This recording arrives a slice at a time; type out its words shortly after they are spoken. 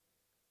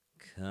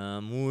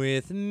Come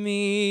with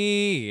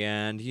me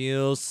and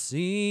you'll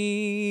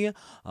see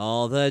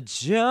all the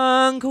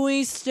junk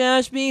we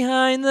stash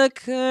behind the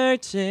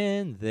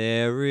curtain.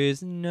 There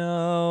is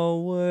no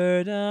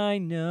word I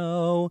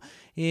know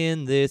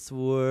in this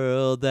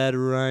world that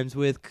rhymes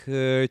with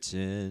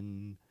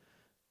curtain.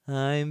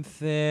 I'm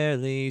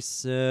fairly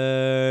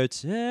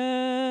certain.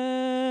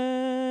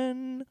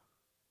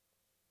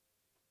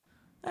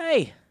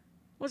 Hey,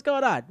 what's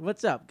going on?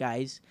 What's up,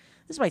 guys?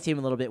 This might seem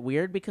a little bit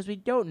weird because we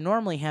don't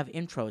normally have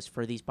intros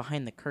for these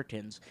behind the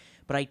curtains,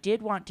 but I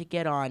did want to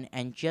get on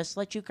and just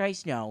let you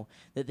guys know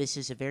that this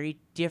is a very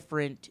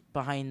different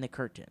behind the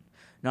curtain.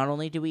 Not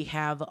only do we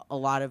have a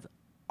lot of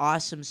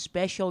awesome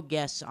special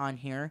guests on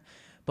here,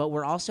 but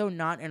we're also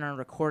not in our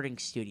recording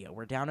studio.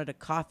 We're down at a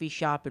coffee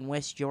shop in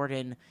West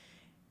Jordan,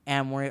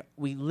 and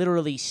we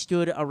literally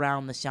stood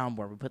around the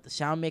soundboard. We put the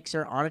sound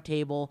mixer on a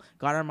table,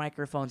 got our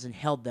microphones, and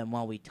held them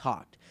while we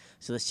talked.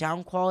 So the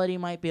sound quality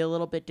might be a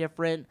little bit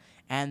different,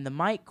 and the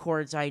mic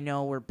cords I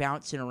know were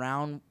bouncing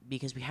around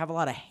because we have a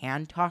lot of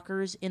hand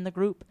talkers in the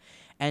group,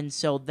 and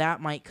so that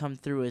might come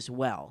through as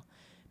well.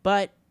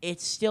 But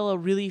it's still a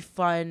really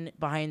fun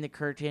behind the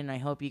curtain. I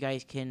hope you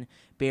guys can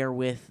bear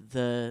with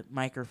the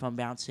microphone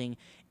bouncing.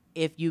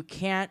 If you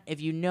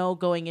know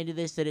going into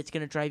this that it's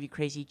going to drive you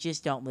crazy,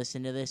 just don't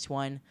listen to this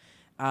one.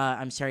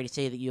 I'm sorry to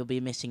say that you'll be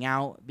missing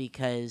out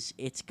because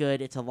it's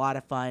good. It's a lot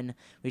of fun.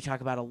 We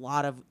talk about a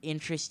lot of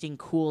interesting,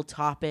 cool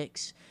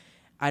topics.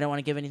 I don't want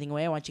to give anything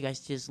away. I want you guys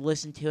to just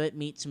listen to it,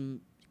 meet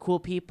some cool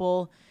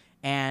people,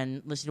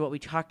 and listen to what we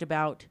talked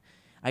about.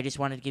 I just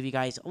wanted to give you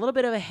guys a little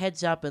bit of a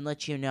heads up and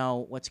let you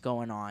know what's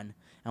going on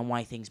and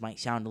why things might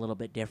sound a little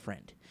bit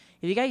different.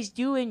 If you guys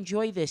do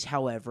enjoy this,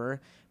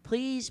 however,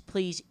 please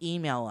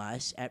email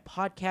us at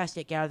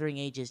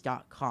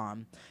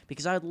podcast@gatheringages.com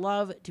because I'd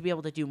love to be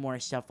able to do more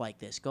stuff like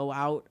this. Go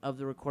out of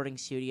the recording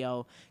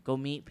studio, go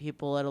meet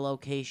people at a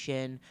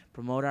location,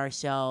 promote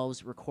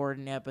ourselves, record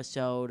an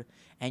episode,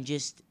 and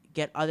just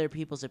get other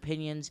people's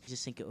opinions. I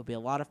just think it would be a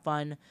lot of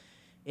fun.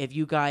 If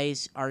you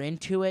guys are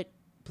into it,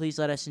 please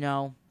let us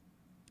know,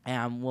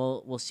 and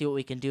we'll see what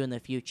we can do in the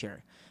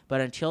future. But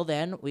until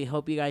then, we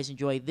hope you guys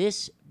enjoy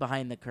this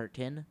behind the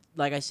curtain.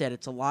 Like I said,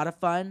 it's a lot of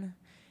fun,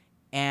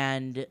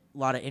 and a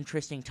lot of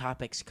interesting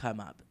topics come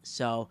up.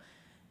 So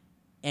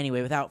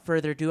anyway, without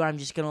further ado, I'm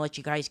just going to let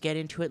you guys get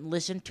into it and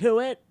listen to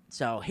it.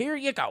 So here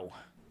you go.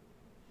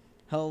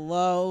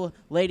 Hello,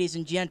 ladies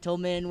and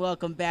gentlemen.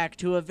 Welcome back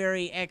to a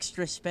very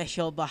extra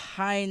special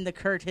Behind the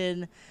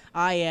Curtain.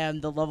 I am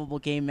the lovable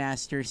Game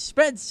Master,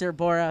 Spencer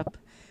Borup.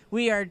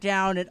 We are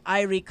down at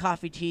Irie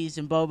Coffee Teas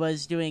and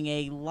Bobas doing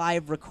a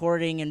live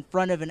recording in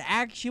front of an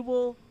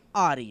actual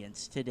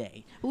audience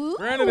today. Ooh.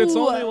 Granted, it's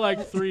only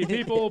like 3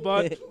 people,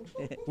 but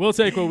we'll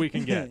take what we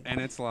can get.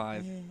 And it's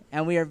live.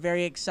 And we are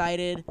very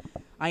excited.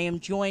 I am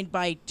joined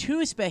by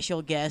 2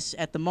 special guests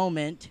at the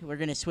moment. We're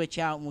going to switch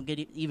out, and we'll get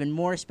even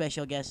more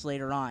special guests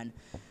later on.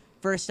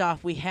 First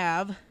off, we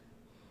have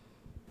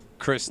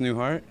Chris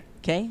Newhart.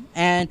 Okay.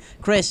 And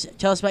Chris,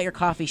 tell us about your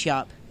coffee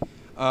shop.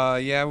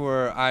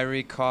 We're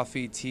Irie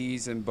Coffee,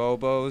 Teas, and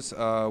Bobos.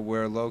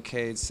 We're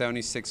located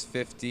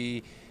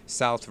 7650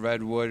 South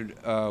Redwood,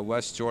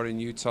 West Jordan,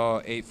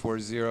 Utah,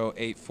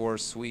 84084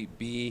 Suite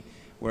B.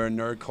 We're a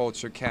nerd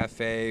culture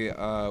cafe.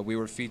 We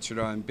were featured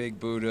on Big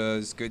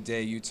Buddha's Good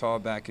Day Utah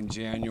back in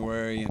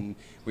January, and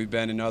we've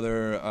been in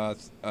other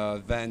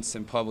events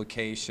and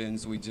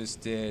publications. We just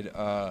did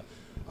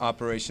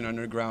Operation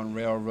Underground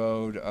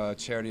Railroad,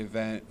 charity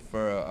event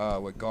for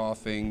with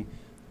golfing.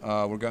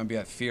 We're going to be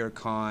at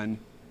FearCon.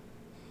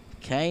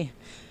 Okay.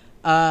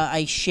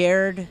 I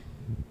shared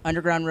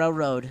Underground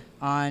Railroad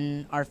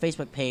on our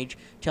Facebook page.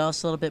 Tell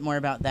us a little bit more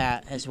about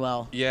that as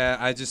well. Yeah,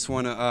 I just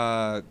want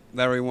to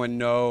let everyone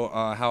know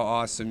how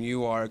awesome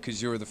you are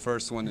because you were the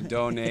first one to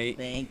donate.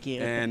 Thank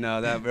you. And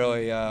that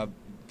really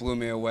blew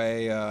me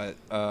away.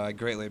 I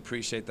greatly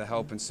appreciate the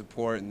help and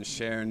support and the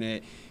sharing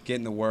it,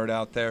 getting the word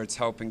out there. It's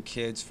helping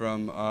kids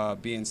from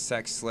being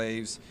sex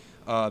slaves.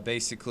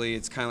 Basically,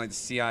 it's kind of like the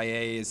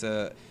CIA is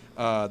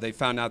they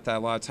found out that a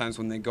lot of times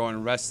when they go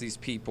and arrest these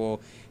people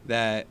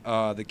that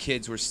the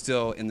kids were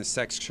still in the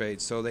sex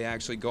trade. So they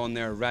actually go in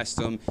there, arrest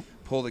them,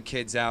 pull the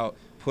kids out,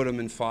 put them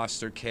in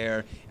foster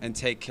care, and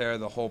take care of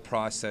the whole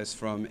process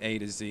from A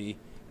to Z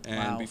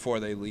and before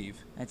they leave.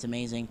 That's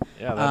amazing.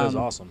 Yeah, that is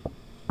awesome.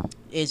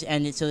 So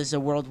this is a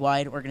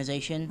worldwide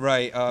organization?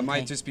 Right.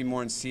 Might just be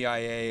more in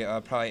CIA,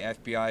 probably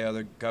FBI,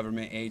 other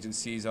government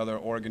agencies, other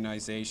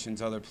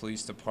organizations, other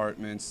police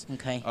departments.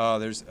 Okay.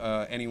 There's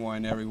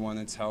anyone, everyone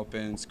that's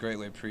helping. It's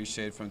greatly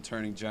appreciated, from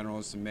attorney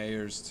generals to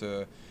mayors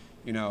to,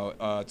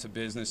 to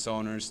business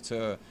owners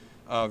to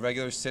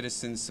regular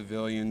citizens,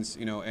 civilians.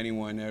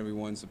 Anyone,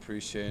 everyone's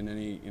appreciated.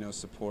 Any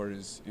support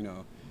is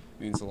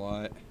means a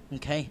lot.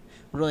 Okay,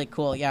 really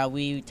cool. Yeah,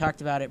 we talked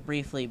about it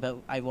briefly, but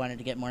I wanted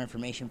to get more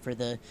information for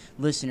the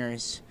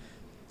listeners,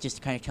 just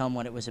to kind of tell them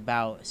what it was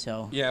about.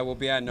 So yeah, we'll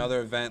be at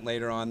another event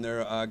later on.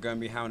 They're going to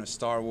be having a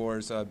Star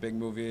Wars big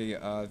movie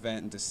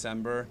event in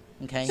December.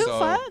 Okay, so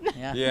fun.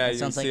 Yeah, you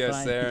can see like us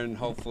fun. there, and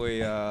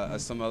hopefully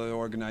some other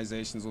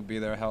organizations will be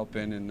there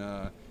helping, and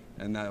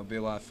and that'll be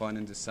a lot of fun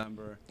in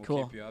December. We'll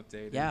Cool. keep you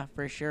updated. Yeah,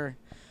 for sure.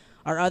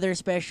 Our other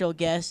special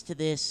guest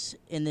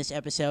in this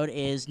episode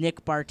is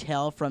Nick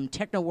Bartel from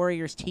Techno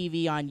Warriors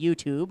TV on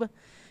YouTube.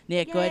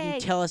 Nick, go ahead Yay.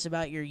 and tell us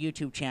about your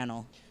YouTube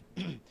channel.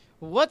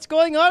 What's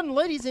going on,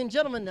 ladies and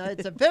gentlemen?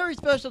 It's a very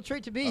special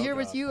treat to be here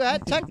with God. you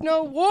at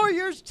Techno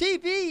Warriors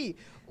TV.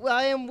 Well,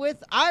 I am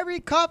with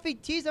Irie Coffee,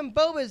 Teas, and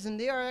Bobas, and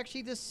they are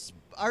actually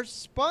our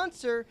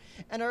sponsor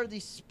and are the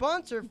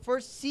sponsor for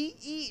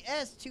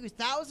CES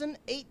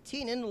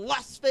 2018 in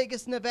Las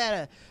Vegas,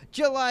 Nevada,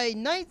 July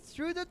 9th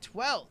through the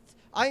 12th.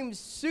 I'm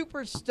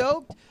super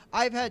stoked.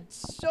 I've had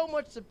so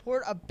much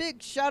support. A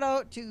big shout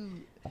out to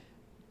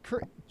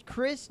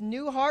Chris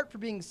Newhart for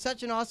being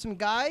such an awesome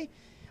guy.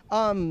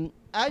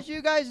 As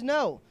you guys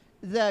know,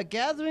 the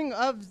Gathering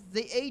of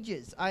the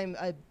Ages, I'm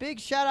a big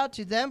shout out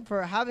to them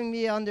for having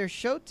me on their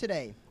show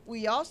today.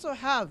 We also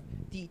have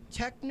the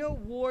Techno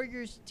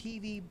Warriors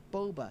TV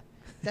Boba.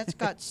 That's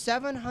got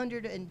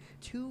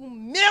 702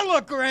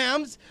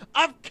 milligrams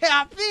of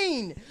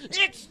caffeine.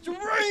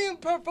 Extreme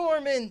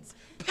performance.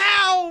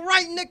 Pow!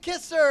 Right in the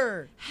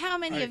kisser. How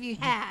many have you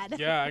had?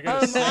 Yeah, I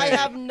gotta say. I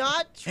have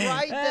not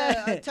tried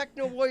the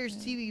Techno Warriors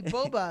TV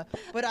Boba,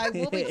 but I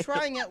will be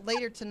trying it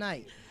later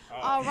tonight.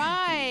 All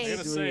I right.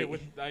 gotta say,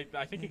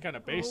 I think you kind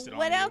of based it on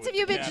What else with have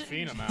you the been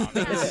caffeine amount.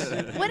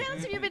 What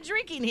else have you been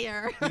drinking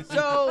here?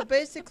 So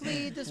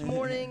basically, this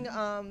morning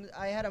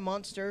I had a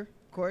Monster,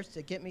 of course,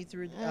 to get me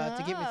through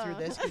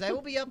this, because I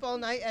will be up all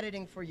night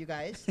editing for you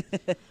guys.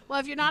 Well,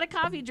 if you're not a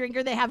coffee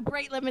drinker, they have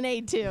great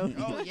lemonade too.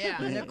 Oh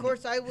yeah, and of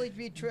course I will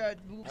be. I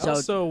So-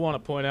 also want to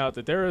point out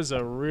that there is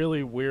a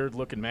really weird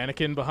looking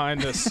mannequin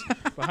behind this,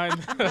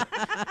 behind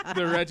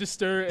the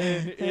register,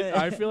 and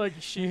I feel like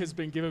she has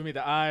been giving me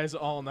the eyes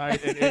all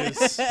night, and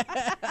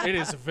it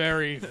is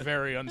very,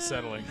 very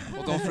unsettling.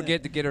 Well, don't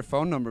forget to get her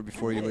phone number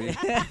before you leave.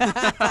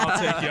 I'll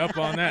take you up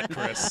on that,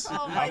 Chris.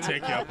 Oh my I'll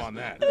take you up on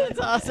that. That's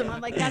awesome.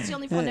 I'm like, that's the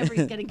only phone number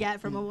he's gonna get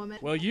from a woman.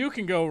 Well, you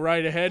can go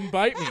right ahead and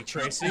bite me,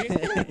 Tracy.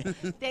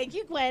 Thank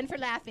you, Gwen, for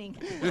laughing.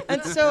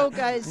 And so,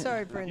 guys,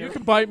 sorry for You interrupting.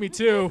 can bite me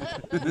too.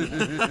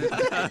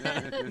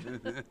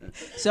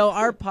 So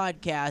our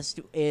podcast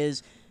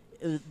is,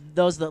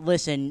 those that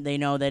listen, they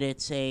know that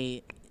it's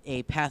a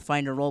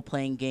Pathfinder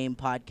role-playing game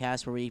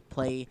podcast where we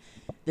play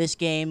this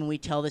game and we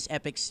tell this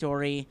epic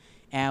story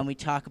and we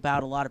talk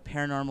about a lot of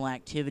paranormal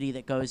activity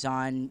that goes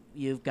on.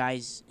 You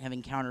guys have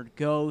encountered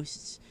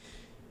ghosts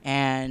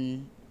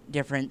and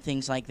different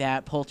things like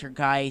that,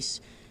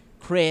 poltergeists.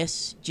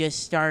 Chris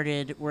just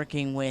started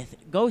working with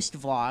ghost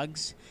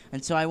vlogs,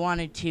 and so I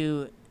wanted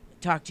to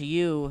talk to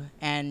you,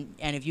 and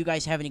if you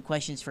guys have any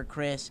questions for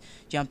Chris,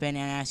 jump in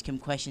and ask him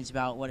questions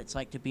about what it's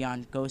like to be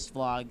on ghost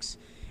vlogs,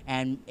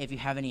 and if you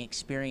have any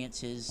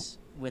experiences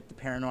with the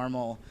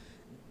paranormal,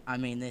 I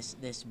mean, this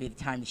would be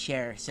the time to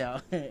share.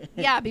 So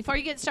Yeah, before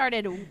you get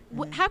started,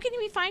 how can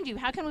we find you?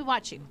 How can we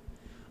watch you?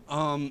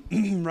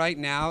 Right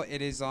now,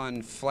 it is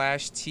on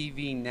Flash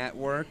TV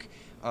Network.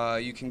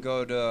 You can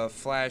go to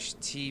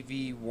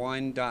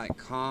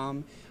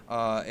flashtv1.com.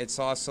 It's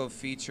also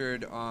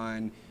featured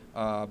on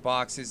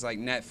boxes like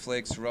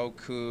Netflix,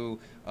 Roku,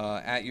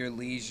 at your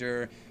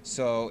leisure.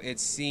 So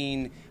it's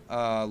seen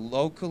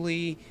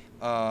locally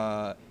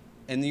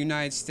in the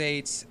United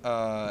States,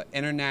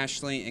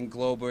 internationally, and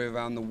globally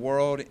around the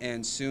world.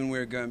 And soon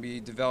we're going to be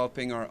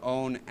developing our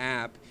own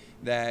app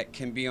that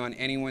can be on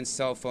anyone's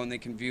cell phone. They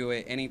can view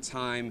it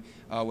anytime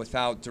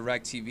without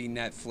DirecTV,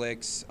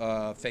 Netflix,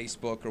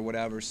 Facebook, or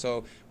whatever.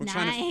 So we're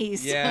trying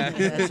Nice. to, yeah, That's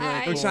really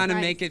we're cool. trying to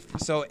Nice. make it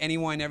so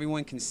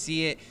everyone can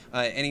see it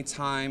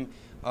anytime,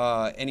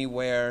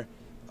 anywhere,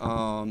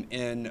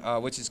 and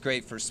which is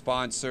great for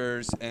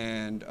sponsors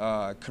and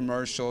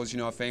commercials. You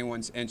know, if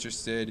anyone's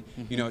interested,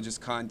 you know,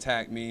 just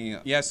contact me.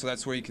 Yeah, so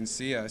that's where you can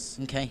see us.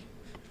 okay,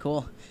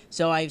 cool.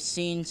 So I've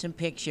seen some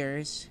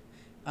pictures.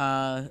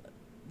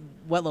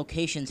 What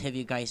locations have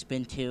you guys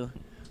been to?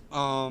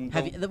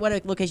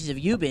 What locations have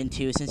you been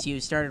to since you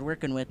started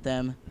working with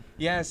them?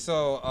 Yeah,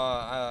 so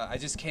I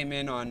just came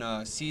in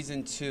on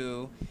season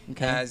 2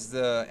 Okay. as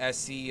the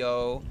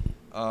SEO,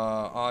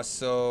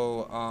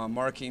 also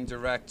marketing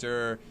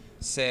director,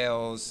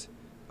 sales,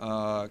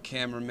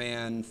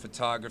 cameraman,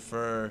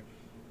 photographer,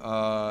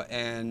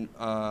 and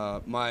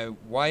my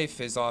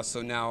wife is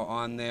also now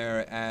on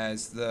there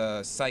as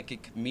the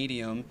psychic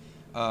medium.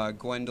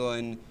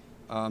 Gwendolyn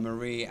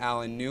Marie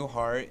Allen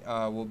Newhart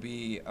will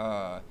be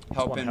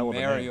helping hell of a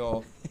name.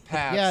 Mariel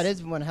Paps. Yeah, it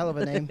is one hell of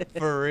a name.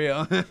 For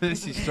real.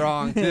 She's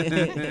strong.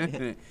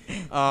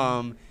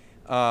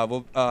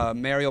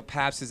 Mariel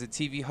Paps is a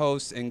TV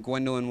host, and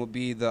Gwendolyn will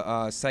be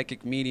the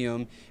psychic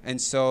medium. And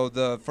so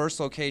the first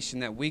location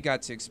that we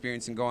got to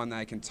experience and go on that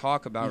I can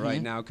talk about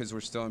right now because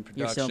we're still in production.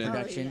 You're still in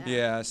production. Oh,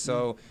 yeah. Yeah,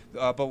 so,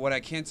 but what I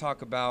can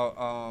talk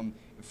about,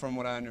 from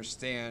what I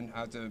understand, I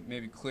have to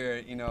maybe clear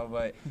it, you know,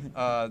 but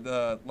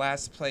the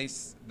last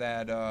place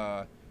that,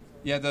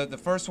 the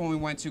first one we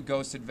went to,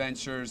 Ghost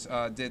Adventures,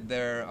 did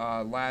their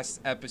last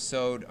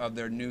episode of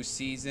their new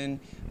season.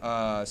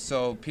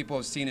 So people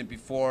have seen it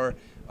before.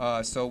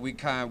 So we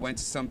kind of went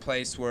to some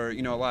place where,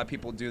 a lot of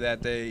people do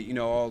that. They,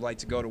 all like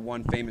to go to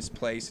one famous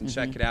place and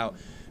check it out.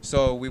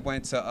 So we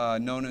went to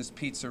Nona's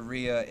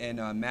Pizzeria in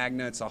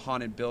Magna. It's a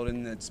haunted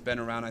building that's been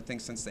around, I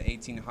think, since the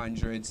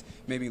 1800s,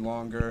 maybe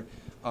longer.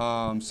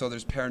 So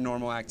there's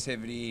paranormal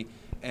activity.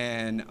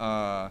 And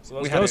so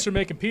those ghosts are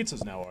making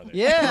pizzas now, are they?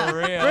 Yeah, For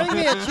real.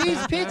 bring me a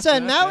cheese pizza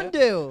and Mountain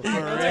Dew.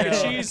 I'll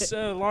take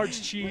a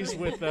large cheese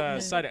with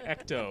a side of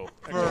Ecto.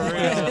 For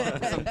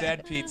real. Some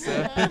dead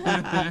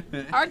pizza.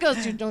 Our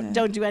ghosts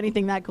don't do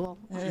anything that cool.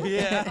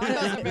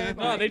 Yeah.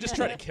 No, they just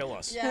try to kill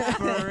us.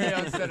 For real,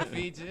 instead of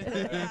feed you.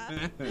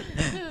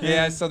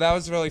 Yeah, so that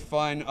was really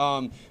fun.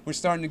 We're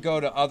starting to go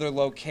to other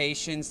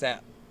locations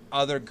that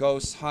other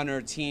ghost hunter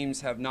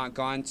teams have not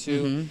gone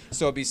to.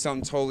 So it'll be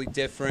something totally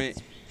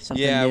different.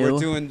 Something Yeah, new. we're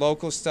doing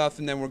local stuff,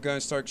 and then we're going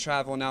to start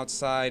traveling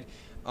outside.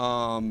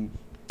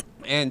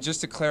 And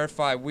just to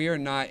clarify, we are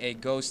not a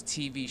ghost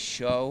TV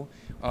show.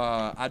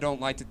 I don't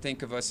like to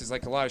think of us as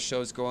like a lot of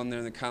shows go on there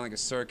and they're kind of like a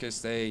circus.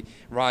 They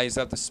rise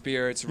up the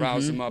spirits,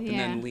 rouse them up, and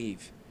then Yeah.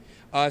 leave.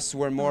 Us,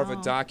 we're more of a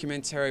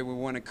documentary. We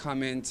want to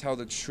come in, tell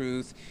the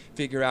truth,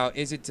 figure out,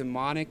 is it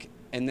demonic?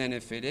 And then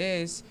if it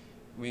is,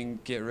 we can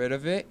get rid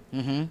of it.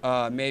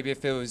 Maybe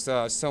if it was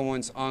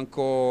someone's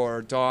uncle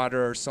or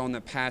daughter or someone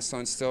that passed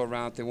on still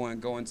around, they want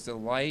to go into the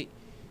light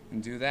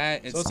and do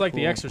that. So it's like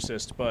The cool.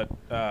 Exorcist, but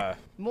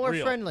More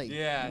real. friendly.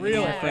 Yeah.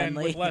 Real More and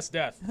friendly. with less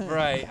death.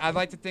 Right. I'd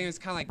like to think it's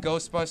kind of like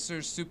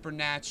Ghostbusters,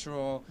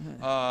 Supernatural,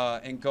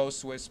 and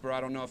Ghost Whisperer.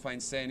 I don't know if I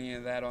can say any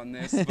of that on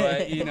this,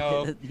 but you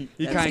kind of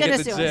gonna get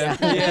the sue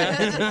gist. us.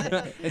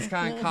 Yeah. It's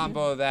kind of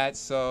combo of that.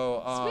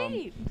 So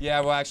Sweet. yeah,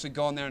 we'll actually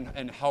go in there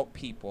and help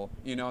people.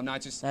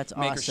 Not just That's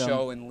make awesome. a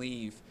show and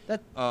leave.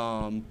 That-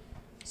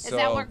 Is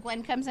that where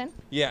Gwen comes in?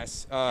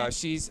 Yes,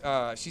 she's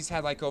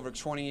had like over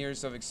 20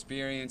 years of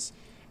experience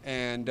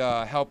and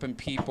helping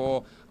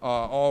people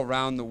all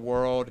around the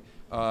world.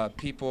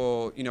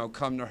 People,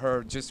 come to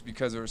her just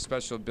because of her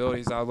special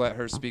abilities. I'll let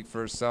her speak for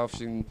herself. She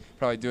can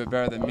probably do it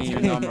better than me,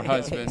 even though I'm her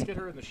Let's husband. get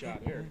her in the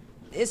shot here.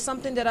 It's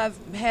something that I've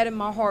had in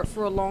my heart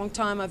for a long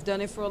time. I've done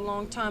it for a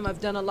long time.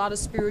 I've done a lot of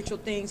spiritual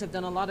things. I've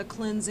done a lot of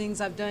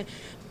cleansings.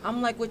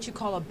 I'm like what you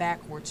call a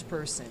backwards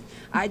person.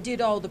 I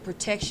did all the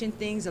protection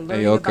things and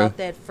learning Ayoka. about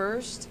that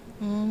first.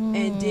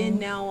 And then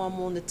now I'm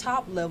on the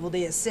top level.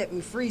 They have set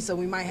me free, so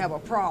we might have a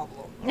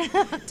problem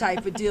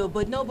type of deal.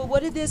 But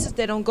what it is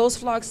that on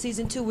Ghost Vlog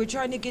Season 2, we're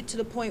trying to get to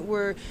the point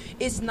where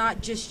it's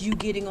not just you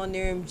getting on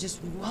there and just,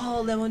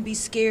 let one be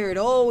scared.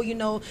 Oh,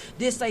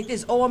 this like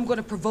this. Oh, I'm going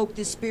to provoke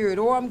this spirit.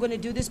 Or I'm going to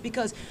do this,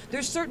 because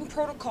there's certain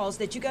protocols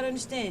that you got to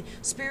understand.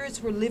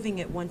 Spirits were living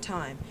at one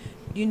time.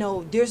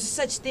 There's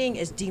such thing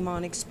as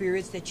demonic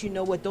spirits that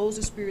those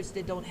are spirits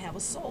that don't have a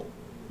soul.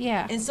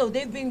 Yeah. And so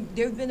they've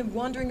been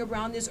wandering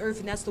around this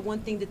earth, and that's the one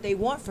thing that they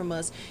want from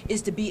us,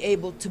 is to be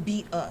able to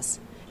beat us.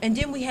 And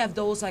then we have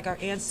those like our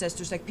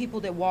ancestors, like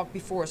people that walked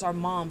before us, our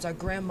moms, our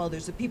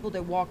grandmothers, the people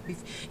that walked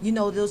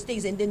those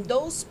things. And then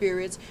those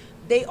spirits,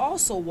 they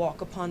also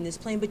walk upon this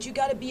plane, but you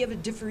got to be able to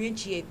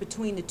differentiate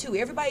between the two.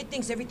 Everybody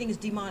thinks everything is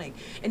demonic,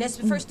 and that's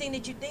the first thing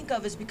that you think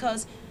of, is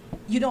because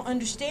you don't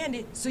understand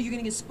it, so you're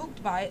gonna get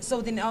spooked by it.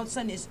 So then all of a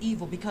sudden it's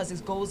evil because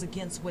it goes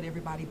against what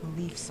everybody's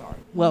beliefs are.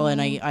 Well, and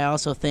I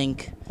also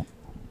think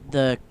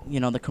the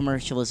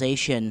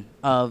commercialization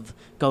of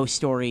ghost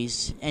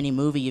stories, any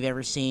movie you've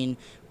ever seen,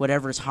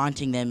 whatever's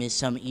haunting them is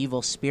some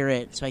evil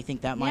spirit. So I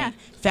think that might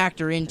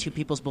factor into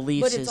people's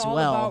beliefs But it's as all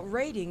well. about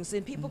ratings,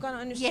 and people gotta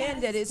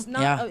understand Yes. that it's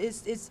not. Yeah.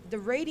 It's the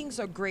ratings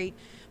are great,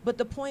 but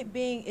the point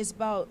being is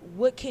about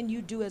what can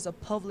you do as a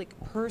public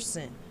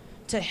person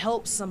to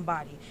help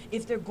somebody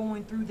if they're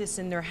going through this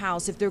in their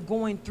house, if they're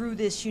going through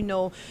this,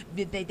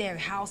 their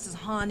house is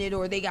haunted,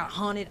 or they got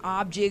haunted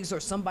objects,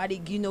 or somebody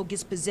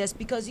gets possessed.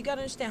 Because you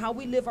gotta understand, how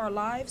we live our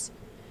lives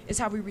is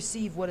how we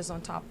receive what is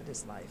on top of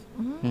this life.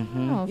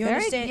 Oh, You very-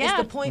 understand? Yeah. It's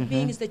the point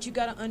being is that you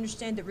got to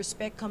understand that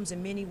respect comes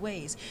in many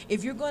ways.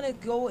 If you're going to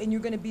go and you're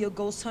going to be a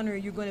ghost hunter,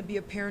 you're going to be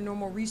a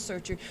paranormal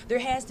researcher, there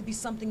has to be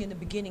something in the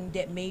beginning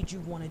that made you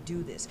want to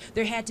do this.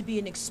 There had to be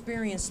an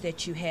experience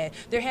that you had.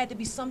 There had to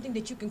be something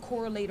that you can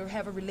correlate or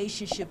have a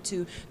relationship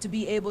to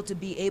be able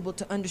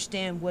to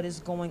understand what is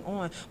going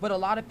on. But a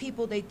lot of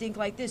people, they think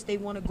like this. They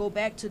want to go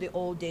back to the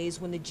old days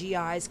when the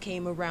GIs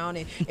came around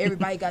and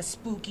everybody got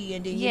spooky,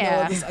 and then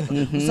Yeah. this,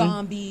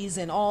 zombies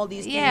and all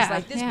these things Yeah,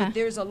 like this. yeah. But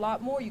there's a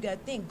lot more. You got to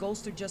think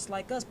ghosts are just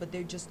like us, but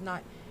they're just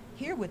not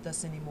here with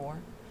us anymore.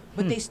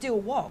 But they still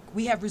walk.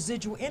 We have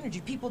residual energy.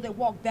 People that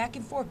walk back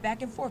and forth,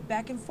 back and forth,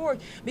 back and forth,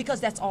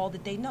 because that's all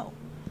that they know.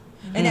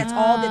 And that's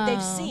all that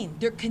they've seen.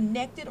 They're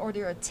connected, or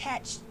they're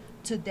attached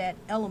to that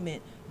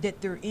element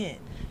that they're in.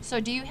 So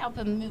do you help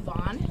them move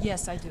on?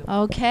 Yes, I do.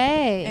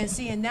 Okay. And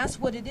see, and that's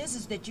what it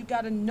is that you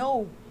got to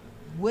know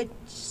which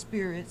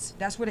spirits,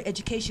 that's where the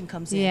education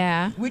comes in.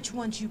 Yeah. Which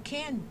ones you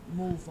can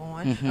move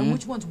on, and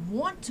which ones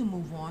want to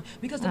move on.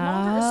 Because the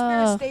longer a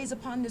spirit Oh. stays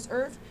upon this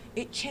earth,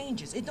 it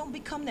changes. It don't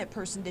become that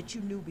person that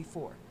you knew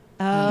before.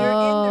 They're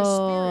in their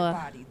Oh. spirit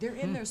body. They're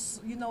in their,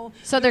 So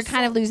their they're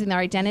kind of soul. losing their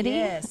identity?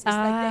 Yes, it's like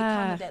that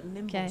kind of that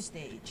limbo okay.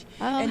 stage.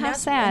 Oh, and how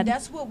that's, sad. And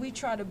that's what we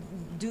try to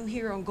do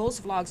here on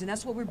Ghost Vlogs, and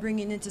that's what we're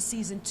bringing into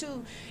season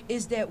 2,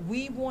 is that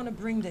we want to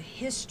bring the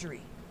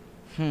history.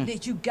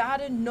 That you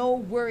gotta know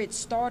where it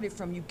started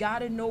from. You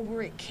gotta know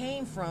where it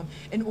came from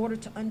in order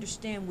to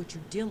understand what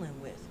you're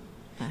dealing with.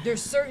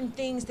 There's certain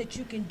things that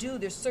you can do.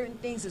 There's certain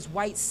things as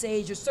white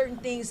sage. There's certain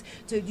things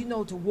to,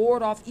 to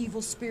ward off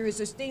evil spirits.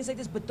 There's things like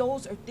this, but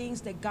those are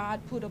things that God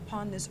put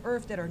upon this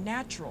earth that are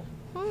natural.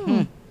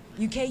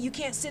 You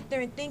can't sit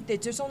there and think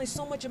that there's only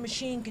so much a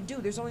machine can do.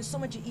 There's only so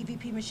much an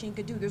EVP machine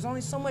can do. There's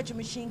only so much a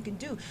machine can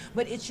do.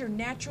 But it's your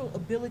natural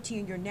ability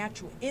and your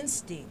natural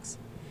instincts.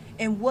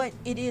 And what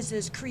it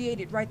is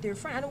created right there in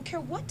front. I don't care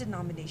what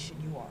denomination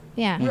you are.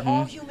 Yeah. We're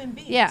all human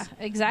beings. Yeah,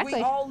 exactly.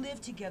 We all live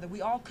together.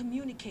 We all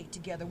communicate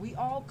together. We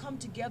all come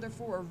together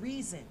for a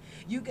reason.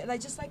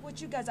 Just like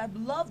what you guys, I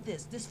love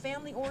this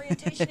family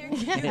orientation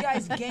here. You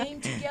guys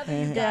game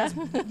together.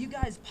 You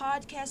guys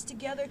podcast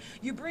together.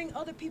 You bring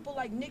other people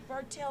like Nick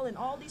Bartel and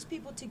all these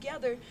people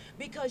together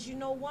because you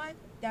know what?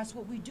 That's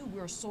what we do.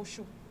 We're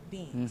social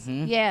beings.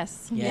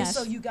 Yes. And Yes.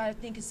 so you got to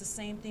think it's the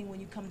same thing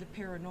when you come to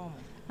paranormal.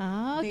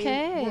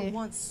 Okay. They were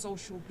once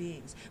social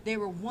beings. They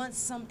were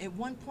once at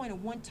one point, at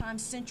one time,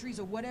 centuries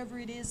or whatever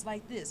it is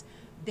like this.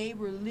 They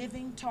were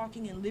living,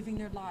 talking, and living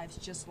their lives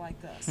just like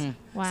us.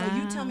 So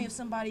you tell me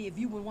if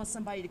you would want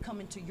somebody to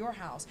come into your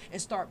house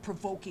and start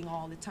provoking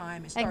all the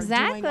time and start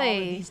doing all of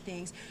these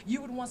things,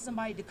 you would want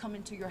somebody to come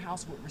into your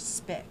house with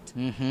respect.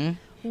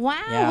 Wow.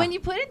 Yeah. When you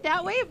put it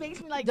that way, it makes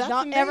me like That's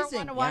not ever amazing.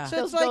 want to watch Yeah.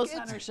 those Ghost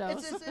Hunter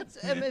shows.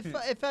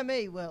 If I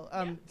may, Will.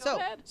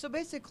 So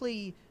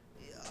basically,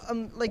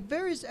 like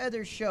various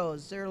other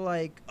shows, they're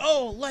like,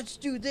 oh, let's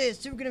do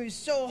this. We're gonna be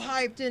so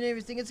hyped and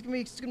everything. It's gonna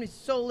be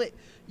so lit.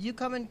 You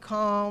come in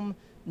calm,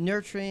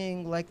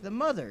 nurturing, like the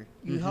mother.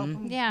 You help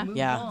them Yeah. move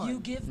Yeah. on. You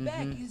give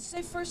back. You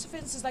say, first of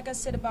instance, like I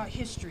said about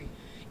history.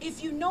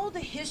 If you know the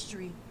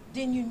history,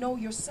 then you know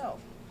yourself.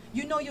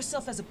 You know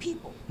yourself as a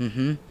people.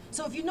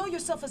 So if you know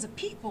yourself as a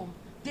people,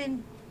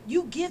 then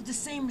you give the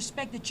same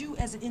respect that you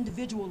as an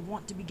individual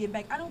want to be given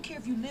back. I don't care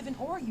if you live in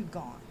or you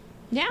gone.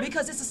 Yeah.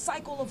 Because it's a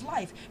cycle of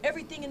life.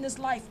 Everything in this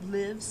life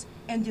lives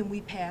and then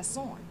we pass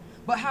on.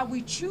 But how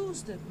we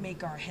choose to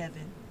make our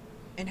heaven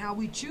and how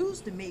we choose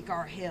to make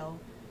our hell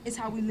is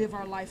how we live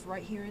our life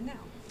right here and now.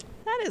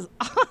 That is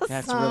awesome.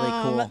 That's really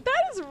cool.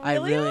 That is really I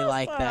really awesome.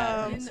 like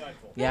that.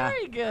 Yeah.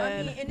 Very good.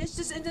 I mean, and it's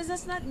just, and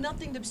that's not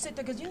nothing to sit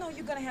there because you're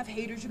gonna have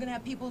haters, you're gonna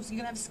have people, you're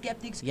gonna have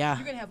skeptics, Yeah.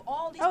 you're gonna have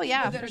all these Oh, people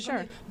yeah, that for are sure.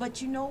 gonna,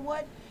 but you know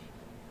what?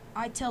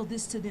 I tell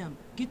this to them: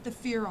 get the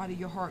fear out of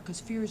your heart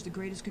because fear is the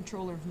greatest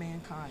controller of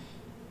mankind.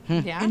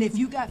 yeah. And if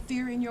you got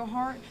fear in your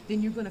heart,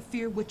 then you're gonna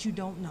fear what you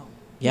don't know.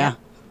 Yeah.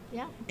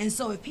 yeah. And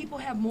so if people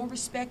have more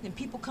respect and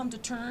people come to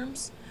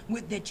terms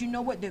with that, you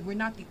know what, that we're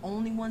not the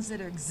only ones that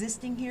are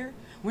existing here.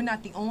 We're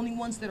not the only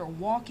ones that are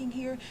walking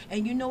here.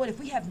 And you know what, if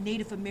we have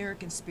Native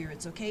American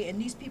spirits, okay, and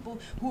these people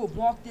who have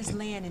walked this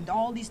land and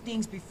all these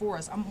things before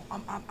us,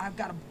 I've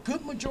got a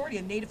good majority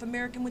of Native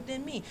American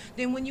within me.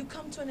 Then when you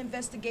come to an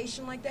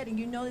investigation like that and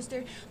you notice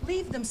there,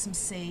 leave them some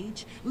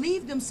sage,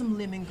 leave them some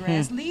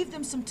lemongrass, leave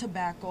them some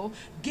tobacco,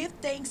 give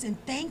thanks and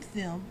thank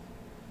them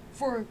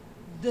for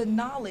the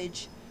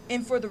knowledge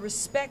and for the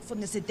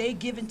respectfulness that they've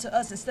given to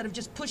us instead of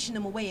just pushing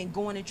them away and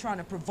going and trying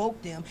to provoke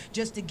them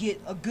just to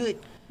get a good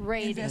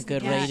Rating. A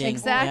good investigation rating.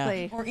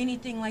 Exactly. or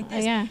anything like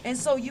this. Yeah. And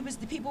so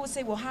the people would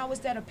say, well, how is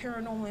that a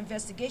paranormal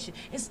investigation?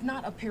 It's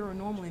not a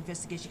paranormal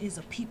investigation. It's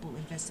a people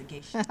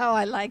investigation. Oh,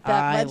 I like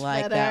that I much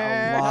like better.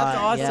 that a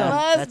lot. That's awesome. Yeah,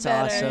 Much that's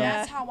better. awesome. Yeah.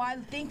 That's how I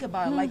think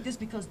about it like this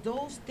because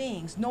those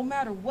things, no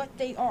matter what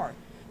they are,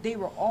 they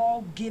were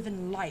all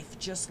given life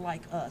just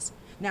like us.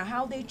 Now,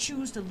 how they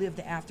choose to live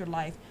the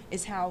afterlife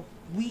is how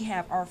we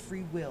have our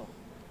free will.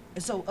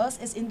 And so us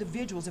as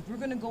individuals, if we're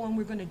going to go and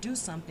we're going to do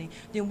something,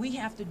 then we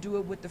have to do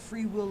it with the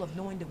free will of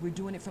knowing that we're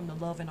doing it from the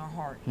love in our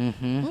heart. We're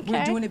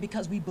Okay. doing it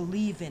because we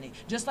believe in it.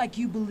 Just like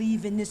you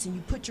believe in this and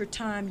you put your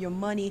time, your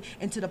money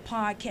into the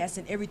podcast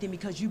and everything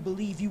because you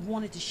believe you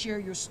wanted to share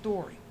your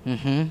story.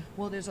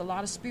 Well, there's a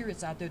lot of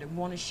spirits out there that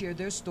want to share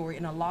their story,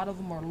 and a lot of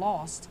them are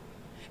lost.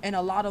 And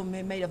a lot of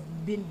them may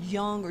have been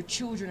young or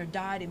children or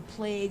died in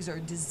plagues or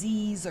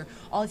disease or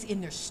all this,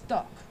 and they're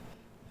stuck.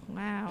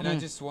 Wow. And I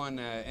just want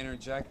to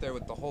interject there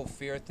with the whole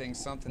fear thing,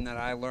 something that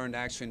I learned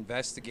actually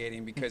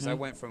investigating because I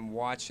went from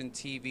watching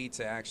TV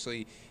to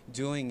actually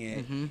doing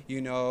it,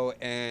 you know,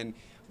 and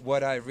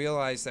what I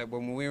realized that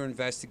when we were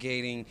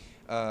investigating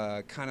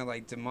kind of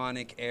like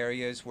demonic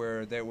areas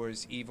where there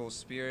was evil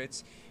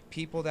spirits,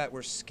 people that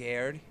were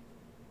scared,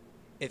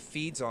 it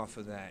feeds off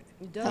of that.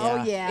 It does.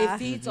 Oh, yeah. It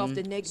feeds off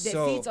the negative.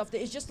 So- It feeds off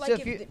the. It's just like So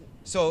if if you-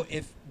 So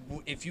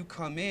if you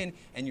come in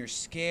and you're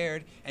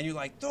scared and you're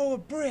like, throw a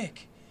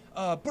brick,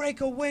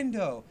 break a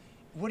window,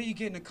 what are you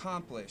getting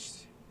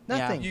accomplished?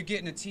 Nothing. You're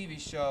getting a TV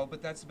show,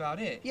 but that's about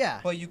it. Yeah.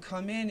 But you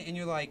come in and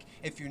you're like,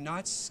 if you're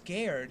not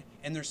scared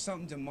and there's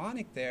something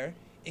demonic there,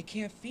 it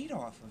can't feed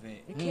off of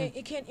it.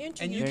 It can't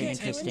enter And you. you Very can't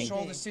take interesting.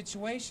 control of the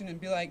situation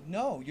and be like,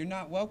 no, you're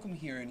not welcome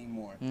here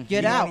anymore. Get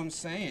you know out. what I'm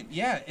saying?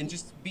 Yeah, and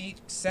just be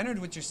centered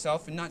with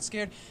yourself and not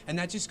scared. And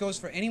that just goes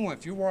for anyone.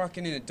 If you're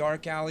walking in a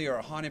dark alley or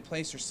a haunted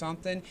place or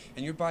something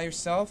and you're by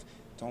yourself,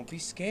 don't be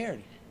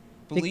scared.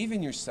 Believe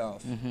in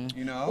yourself,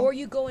 you know? Or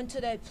you go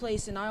into that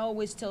place, and I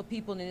always tell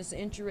people, and it's an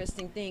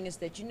interesting thing, is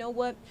that, you know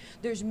what?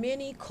 There's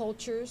many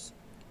cultures,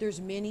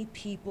 there's many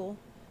people,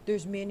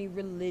 there's many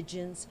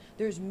religions,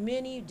 there's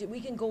many, we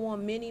can go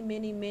on many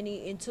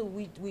until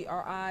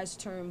our eyes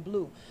turn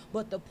blue.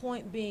 But the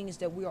point being is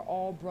that we are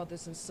all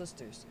brothers and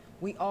sisters.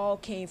 We all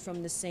came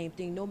from the same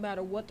thing. No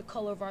matter what the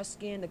color of our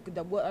skin,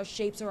 what our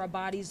shapes of our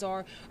bodies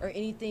are, or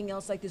anything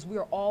else like this, we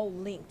are all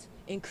linked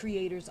in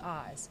Creator's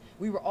eyes.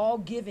 We were all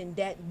given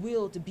that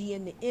will to be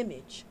in the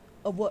image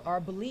of what our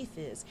belief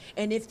is.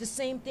 And if the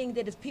same thing,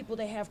 that if people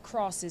that have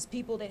crosses,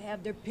 people that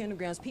have their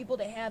pentagrams, people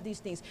that have these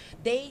things,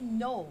 they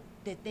know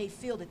that they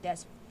feel that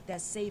that's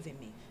saving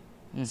me.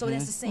 So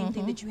that's the same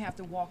thing that you have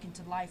to walk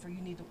into life, or you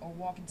need to, or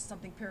walk into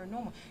something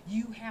paranormal.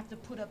 You have to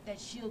put up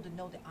that shield to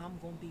know that I'm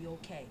going to be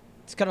okay.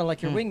 It's kind of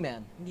like your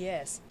wingman.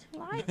 Yes.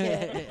 Like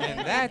it. And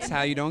that's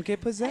how you don't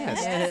get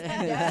possessed.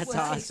 That's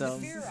what takes the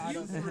awesome. fear out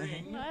of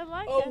it. I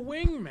like A it.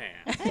 wingman.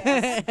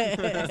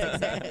 That's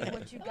exactly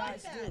what you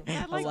guys do.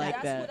 I like like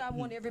that. That's that. what I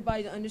want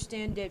everybody to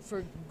understand, that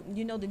for,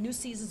 you know, the new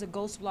seasons of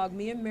Ghost Vlog,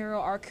 me and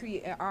Meryl,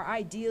 our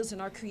ideas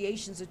and our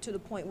creations are to the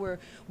point where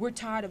we're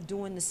tired of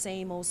doing the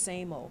same old,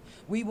 same old.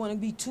 We want to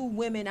be two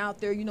women out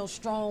there, you know,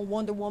 strong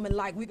Wonder Woman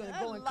like. We're going to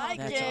go and like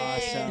conquer.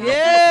 That's it. awesome.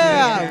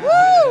 Yeah.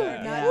 Woo!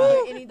 Yeah. Not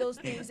doing any of those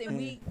things, and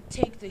we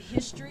take the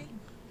history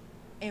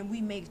and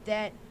we make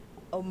that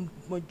a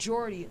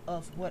majority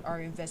of what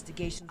our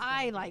investigations.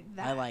 I like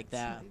that. I like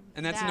that.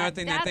 And that's another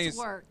thing that that's is-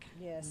 work.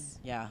 Yes.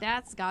 Yeah.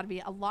 That's got to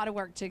be a lot of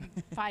work to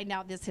find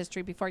out this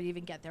history before you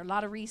even get there. A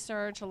lot of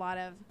research, a lot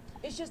of.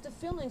 It's just the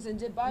feelings,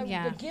 and by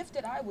Yeah. the gift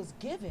that I was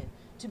given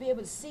to be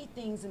able to see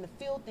things and to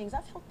feel things.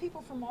 I've helped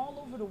people from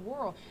all over the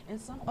world, and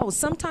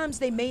sometimes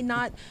they may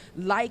not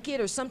like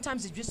it, or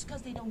sometimes it's just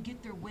because they don't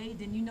get their way.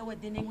 Then you know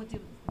what? Then they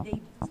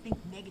think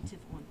negative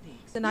on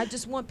things. And I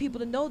just want people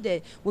to know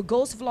that with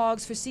Ghost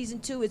Vlogs for season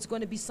 2, it's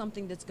going to be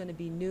something that's going to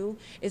be new.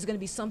 It's going to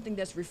be something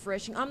that's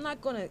refreshing. I'm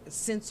not going to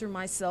censor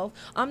myself.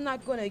 I'm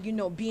not going to, you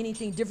know, be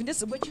anything different. This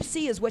is what you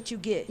see is what you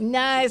get.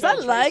 Nice. I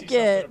like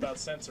it. About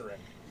censoring.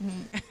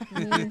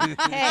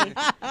 Hey,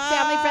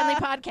 family-friendly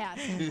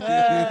podcast.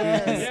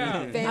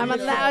 Yeah. I'm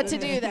allowed to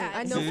do that.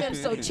 I know, fam.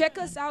 So check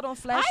us out on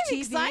Flash I'm TV.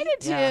 excited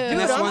to. Yeah. Dude,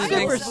 that's I'm one of the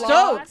super things-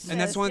 stoked. And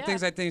that's one of the Yeah.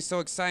 things I think is so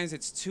exciting is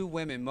it's 2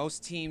 women.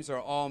 Most teams are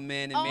all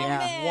men and All maybe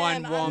men.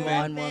 one I woman.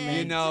 One woman.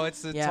 You know,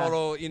 it's a Yeah.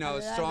 total, you know, I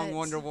love strong it.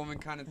 Wonder Woman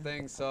kind of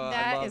thing. So I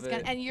That love is it.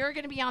 gonna, and you're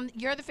gonna be on.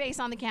 You're the face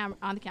on the camera.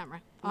 On the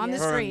camera. On Yes.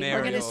 the Her and screen. We're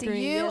gonna Mariel. see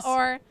Screen, you yes.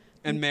 or.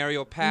 And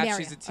Mariel Pat, she's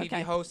Mariel, a TV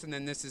okay. host, and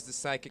then this is the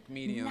psychic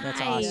medium. That's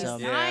Nice.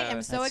 awesome. I Yeah.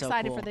 am so That's so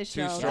excited cool. for this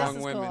Two show. strong this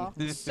is women.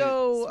 Cool.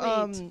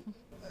 So, Sweet.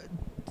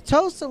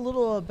 tell us a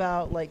little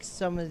about like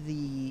some of the,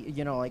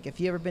 you know, like if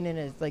you ever been in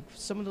a, like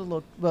some of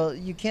the well,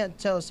 you can't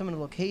tell us some of the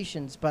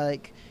locations, but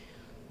like,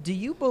 do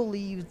you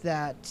believe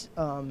that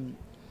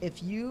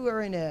if you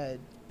are in a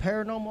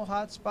paranormal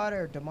hotspot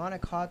or a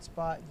demonic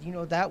hotspot, you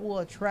know, that will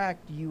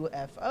attract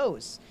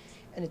UFOs?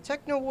 And at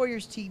Techno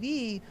Warriors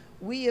TV,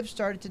 we have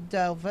started to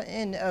delve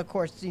in, of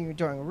course,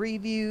 during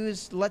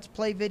reviews, let's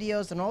play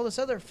videos, and all this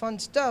other fun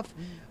stuff.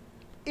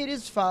 It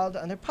is filed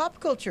under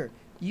pop culture.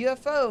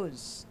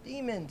 UFOs,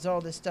 demons,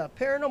 all this stuff,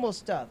 paranormal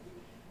stuff.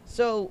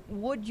 So,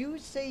 would you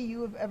say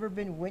you have ever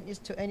been witness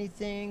to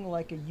anything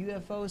like a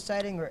UFO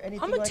sighting or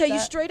anything I'm gonna like tell you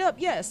that? straight up,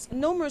 yes,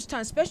 numerous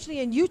times, especially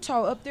in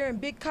Utah, up there in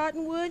Big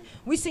Cottonwood.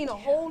 We seen a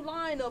whole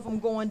line of them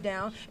going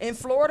down. In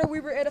Florida,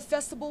 we were at a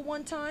festival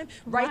one time,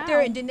 right there,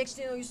 Wow. and then next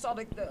thing you know, you saw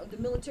the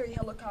military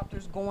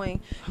helicopters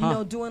going, you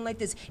know, doing like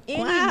this.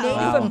 Any Wow. Native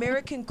Wow.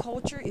 American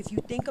culture, if you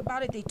think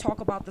about it, they talk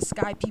about the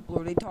sky people,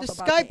 or they talk The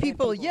about sky the ant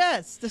people,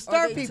 yes, the Or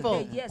star they-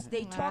 people. yes,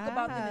 they talk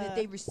about them and that Wow.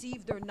 they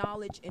received their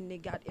knowledge and they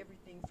got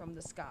everything from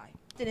the sky.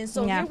 And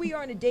so Yeah. here we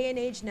are in a day and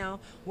age now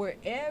where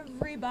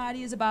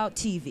everybody is about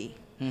TV.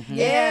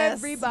 Yes.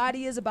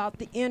 Everybody is about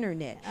the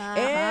internet. Uh-huh.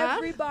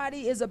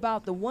 Everybody is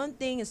about the one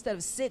thing, instead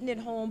of sitting at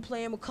home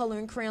playing with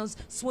coloring crayons,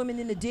 swimming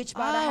in the ditch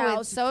by the Oh, it's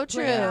house, so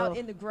playing true. out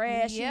in the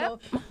grass. You know,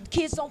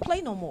 kids don't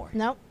play no more.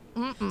 Nope.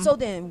 Mm-mm. So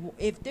then,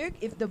 if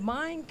the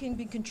mind can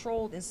be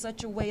controlled in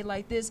such a way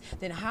like this,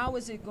 then how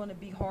is it going to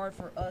be hard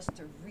for us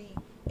to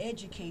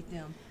re-educate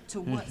them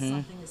to what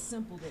something as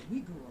simple that we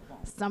grew up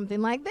on?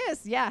 Something like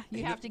this. Yeah. You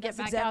You have know- to get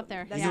That's back out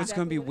there. exactly- You Yeah. know what's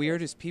going to be Exactly what it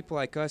weird is. is people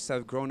like us that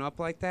have grown up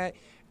like that.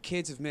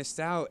 Kids have missed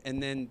out,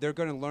 and then they're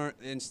going to learn,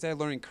 instead of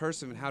learning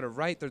cursive and how to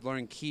write, they're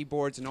learning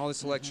keyboards and all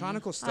this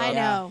electronical stuff. I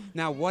know.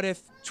 Now, what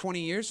if 20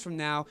 years from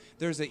now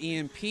there's an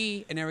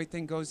EMP and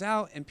everything goes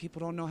out and people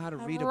don't know how to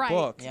read Right. a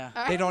book? Yeah.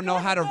 They don't know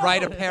how to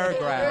write a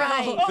paragraph.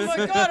 Right. Oh my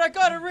God, I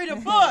gotta read a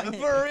book.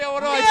 For real, what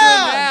do I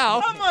Yeah. do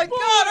now? Oh my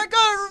God, I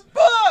got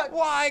a book.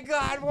 Why,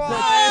 God? Why?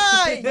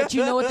 Why? But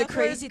you know what the Where's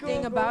crazy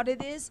thing Google? about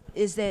it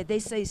is that they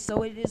say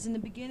so it is in the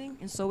beginning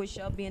and so it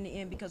shall be in the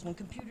end. Because when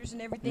computers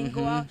and everything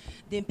go out,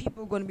 then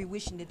people are going to be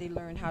wishing that they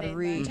learned how to They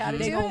read. learned how to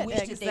They do gonna it. wish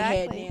that they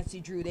Exactly. had Nancy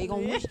Drew. They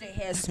gonna wish they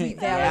had Sweet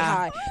Valley Yeah.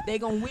 High. They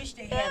gonna wish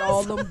they had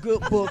all them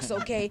good books,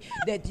 okay?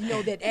 That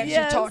that actually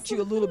Yes. taught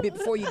you a little bit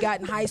before you got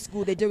in high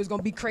school that there was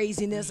gonna be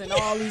craziness and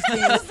all these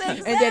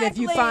things. And then if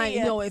you find,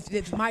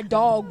 if my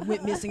dog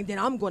went missing, then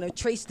I'm gonna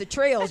trace the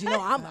trails.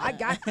 I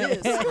got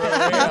this.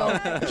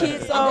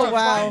 Kids. I'm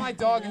wow. Find my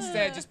dog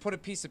instead. Just put a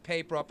piece of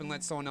paper up and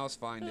let someone else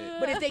find it.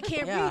 But if they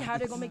can't Yeah. read, how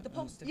they gonna make the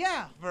poster?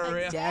 Yeah. For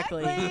real.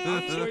 Exactly. I'm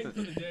just waiting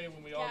for the day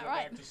when we all Yeah, go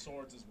right. back to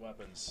swords as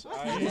weapons. It's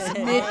I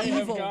have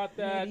medieval. got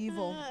that.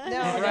 Medieval. I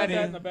Now, got Ready.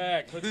 that in the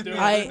bag. Let's do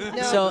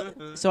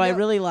it. So I No.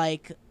 really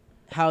like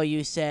how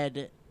you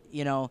said,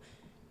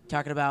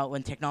 talking about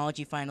when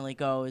technology finally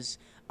goes,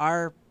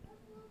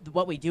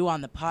 what we do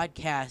on the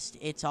podcast,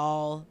 it's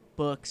all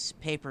books,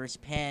 papers,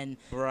 pen,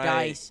 Right.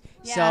 dice.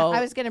 Yeah, So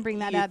I was going to bring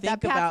that you up.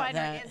 That think about Pathfinder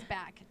that. is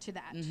back to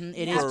that.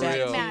 It You is have to back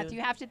do to- math.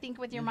 You have to think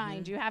with your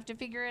mind. You have to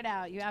figure it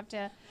out. You have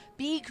to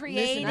be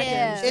creative. Listen, I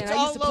can understand. It's I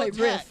all used to play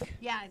low Riff. tech.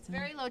 Yeah, it's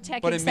very low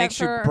tech. But it except makes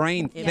your for-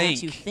 brain it think.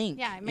 makes you think.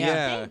 Yeah, it makes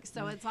Yeah. you think.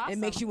 So it's awesome. It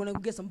makes you want to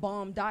get some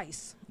bomb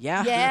dice.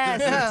 Yeah.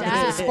 Yes, it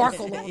Yeah. does.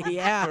 Sparkle on 'em.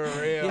 Yeah.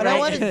 For real. And I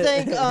want to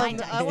thank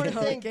Mind I want to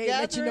thank Okay,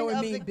 let you know it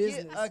Gathering mean of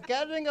business.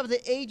 Gathering of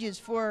the Ages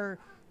for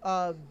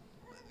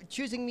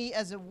choosing me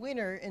as a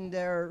winner in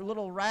their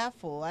little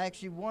raffle. I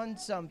actually won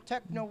some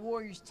Techno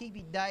Warriors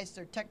TV dice,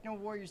 or Techno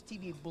Warriors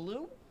TV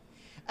Blue.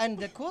 And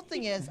the cool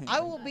thing is, I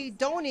will be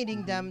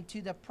donating them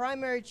to the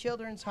Primary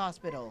Children's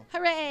Hospital.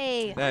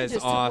 Hooray! That is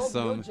Just took over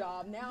your awesome.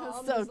 job. Now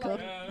I'm So just cool.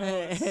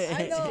 like,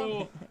 I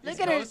know. Look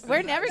at her.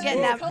 We're never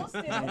getting that.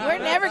 We're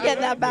never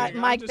getting that back,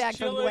 I'm mic just back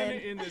from chilling Gwen.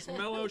 in this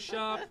mellow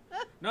shop.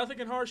 Nothing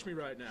can harsh me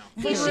right now.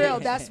 For real,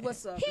 that's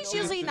what's up. He's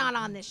usually not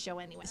on this show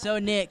anyway. So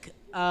Nick,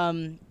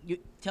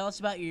 tell us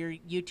about your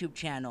YouTube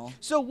channel.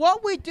 So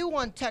what we do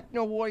on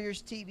Techno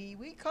Warriors TV,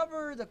 we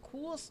cover the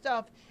cool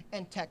stuff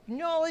in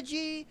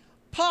technology,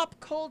 pop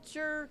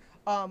culture.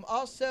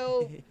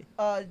 Also,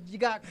 you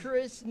got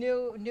Chris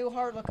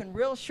Newhart looking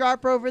real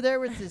sharp over there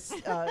with his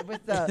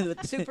with the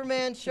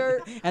Superman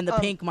shirt And the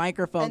pink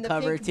microphone and the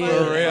cover pink too. mic.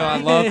 For real, I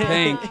love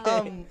pink.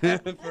 Um,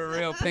 For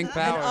real, pink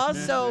and power.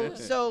 also,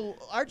 so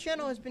our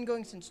channel has been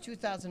going since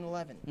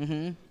 2011.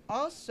 Mm-hmm.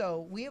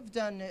 Also, we have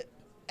done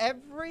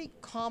every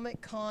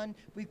Comic Con.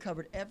 We've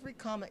covered every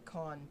Comic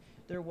Con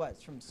there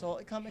was, from Salt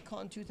Lake Comic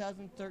Con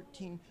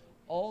 2013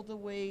 all the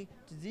way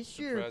to this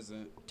year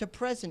Present. to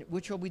present,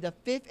 which will be the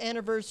 5th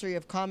anniversary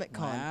of Comic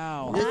Con.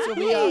 Wow. This will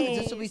be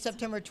Nice.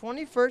 September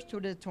 21st to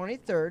the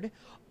 23rd.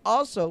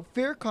 Also,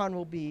 FearCon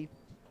will be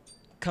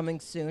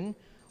coming soon.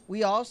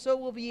 We also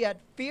will be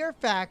at Fear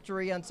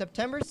Factory on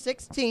September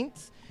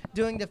 16th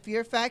doing the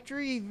Fear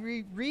Factory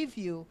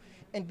review.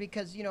 And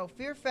because,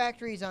 Fear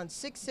Factory is on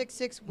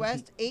 666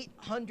 West,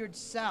 800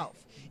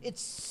 South.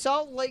 It's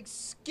Salt Lake's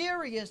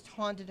scariest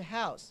haunted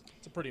house.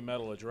 It's a pretty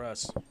metal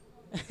address.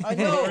 I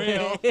know.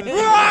 Real.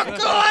 Rock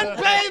on,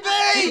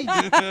 baby!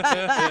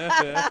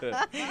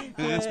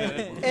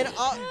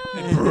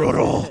 and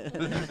Brutal.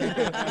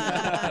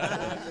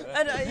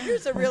 and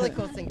here's a really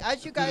cool thing.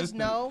 As you guys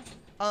know,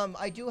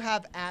 I do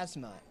have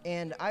asthma,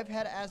 and I've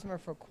had asthma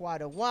for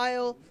quite a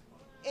while.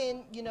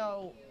 And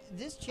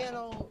this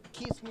channel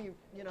keeps me,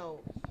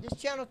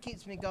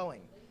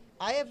 going.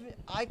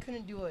 I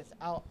couldn't do it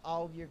without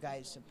all of your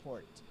guys'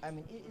 support. I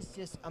mean, it is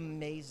just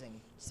amazing.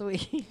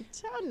 Sweet.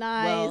 How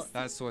nice. Well,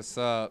 That's what's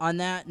up. On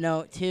that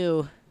note,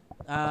 too,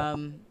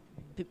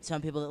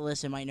 some people that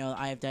listen might know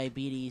I have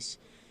diabetes,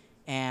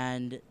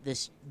 and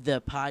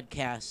the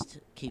podcast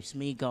keeps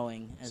me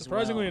going as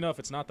Surprisingly well. enough,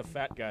 it's not the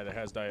fat guy that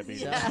has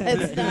diabetes. yeah,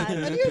 it's not.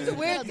 And here's the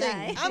weird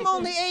Okay. thing. I'm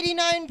only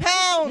 89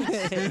 pounds.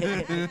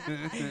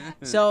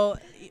 So,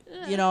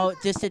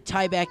 just to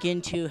tie back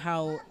into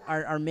how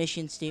our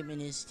mission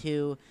statement is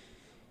to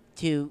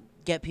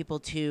get people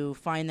to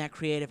find that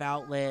creative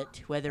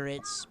outlet, whether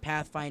it's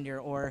Pathfinder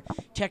or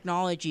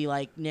technology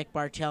like Nick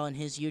Bartel and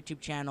his YouTube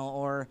channel,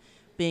 or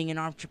being an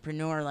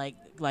entrepreneur like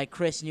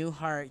Chris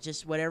Newhart,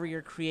 just whatever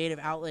your creative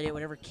outlet is,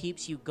 whatever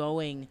keeps you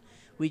going,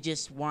 we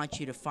just want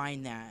you to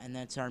find that, and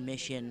that's our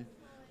mission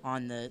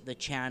on the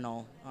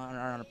channel, on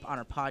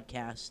our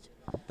podcast.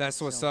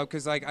 That's what's up,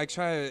 because I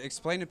try to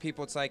explain to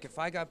people, it's like, if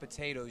I got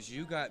potatoes,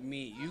 you got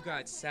meat, you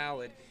got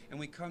salad, and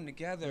we come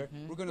together,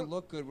 we're going to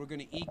look good, we're going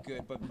to eat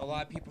good. But a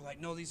lot of people are like,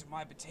 no, these are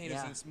my potatoes,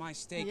 Yeah. and it's my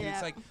steak. And Yeah.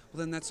 it's like, well,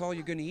 then that's all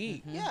you're going to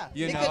eat. Yeah,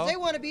 You because know? they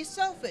want to be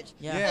selfish.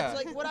 Yeah. Yeah.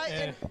 That's like what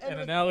I. An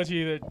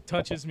analogy that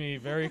touches me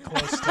very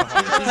close to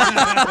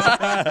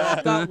heart.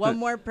 I've got one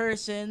more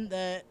person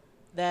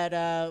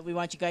that we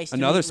want you guys to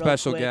Another meet real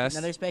special quick. guest.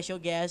 Another special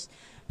guest.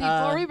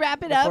 Before we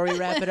wrap it up. Before we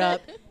wrap it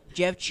up,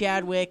 Jeff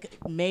Chadwick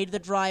made the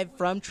drive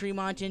from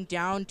Tremonton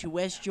down to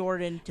West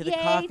Jordan to the Yay,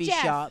 coffee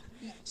Jeff. shop.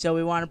 So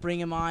we want to bring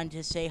him on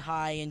to say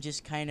hi and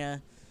just kind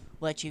of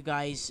let you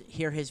guys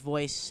hear his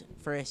voice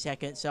for a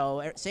second.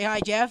 So say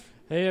hi, Jeff.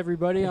 Hey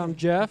everybody, I'm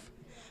Jeff.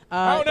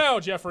 Oh no,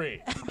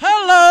 Jeffrey.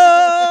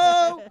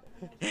 Hello.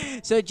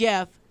 So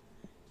Jeff,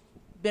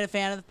 been a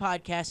fan of the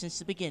podcast since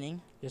the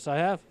beginning. Yes, I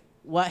have.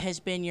 What has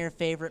been your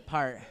favorite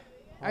part?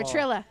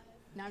 Artrilla.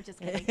 No, I'm just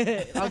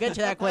kidding. I'll get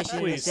to that question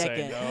in a Please say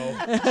second.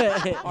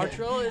 no.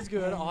 Artrilla is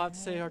good. I'll have to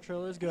say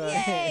Artrilla is good.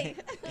 Yay!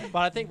 But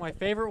I think my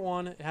favorite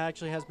one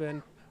actually has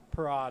been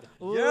Parad.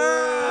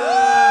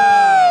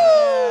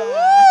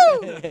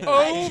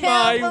 Oh can't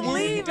my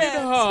believe wounded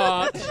it.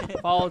 heart.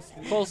 Followed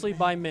closely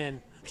by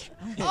Min.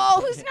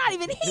 Oh, who's not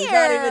even here? He's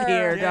not even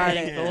here, darn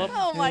it. Philip.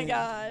 Oh my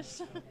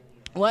gosh.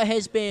 What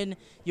has been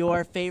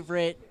your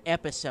favorite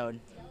episode?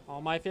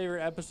 My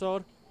favorite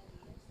episode,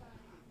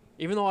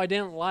 even though I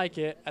didn't like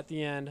it at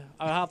the end,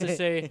 I would have to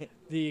say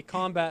the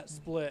combat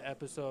split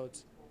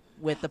episodes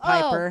With the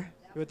Piper?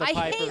 with the I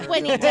Piper. hate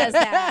when he does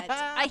that.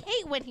 I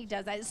hate when he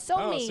does that. It's so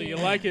Oh, mean. so you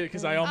like it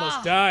because I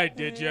almost died,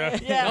 did you?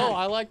 Yeah. No,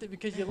 I liked it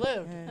because you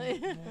lived.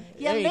 Yeah,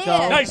 There you man.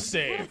 go. Nice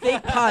save.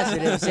 Think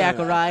positive,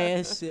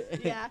 Zacharias.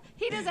 Yeah,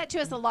 he does that to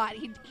us a lot.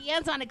 He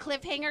ends on a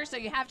cliffhanger, so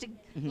you have to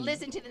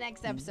listen to the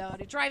next episode.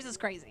 It drives us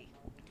crazy.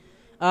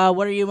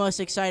 What are you most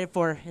excited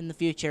for in the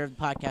future of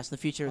the podcast, the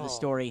future of the Oh.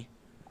 story?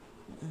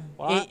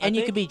 Well, And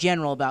you can be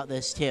general about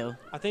this, too.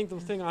 I think the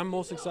thing I'm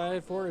most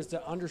excited for is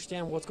to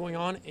understand what's going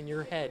on in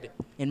your head.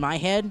 In my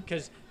head?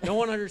 Because no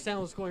one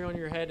understands what's going on in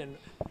your head. And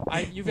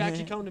you've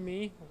actually come to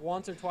me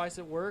once or twice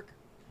at work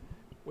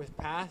with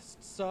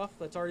past stuff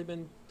that's already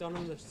been done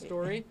in the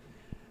story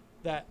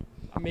that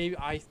maybe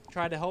I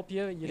tried to help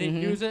you. You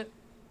didn't use it.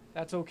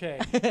 That's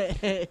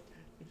okay.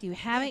 You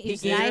haven't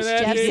used gave nice Hear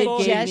that, Jeff people?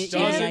 suggestions.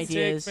 Doesn't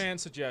Ideas. take fan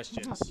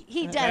suggestions.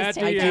 He Bad does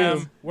take DM.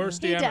 those.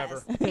 Worst He DM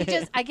does.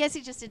 ever. I guess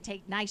he just did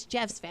take nice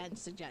Jeff's fan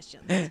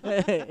suggestions.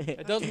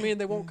 It doesn't mean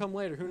they won't come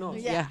later. Who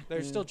knows? Yeah.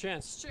 There's still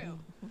chance. True.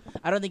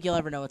 I don't think you'll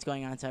ever know what's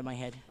going on inside my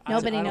head.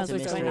 Nobody I don't knows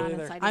think what's so going on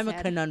either. inside I'm his a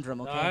head. conundrum,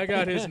 No, okay? I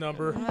got his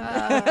number.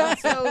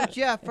 So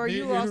Jeff, are The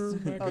you inner also? Oh,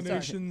 sorry.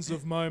 machinations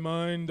of my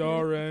mind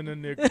are an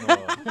enigma.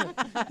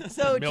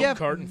 So Milk Jeff,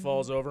 carton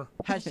falls over.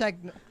 hashtag.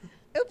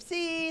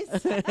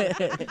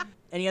 Oopsies.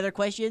 Any other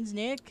questions,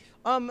 Nick?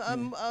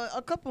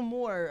 A couple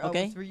more.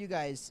 Okay. For you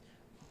guys.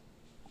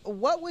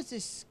 What was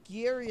the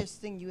scariest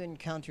thing you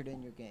encountered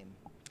in your game?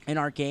 In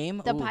our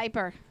game? The Ooh,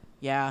 Piper.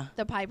 Yeah.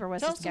 The Piper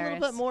was Tell the us a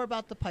scariest. little bit more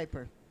about the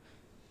Piper.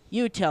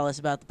 You tell us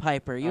about the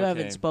Piper. You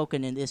haven't Okay.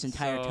 spoken in this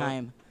entire So-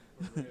 time.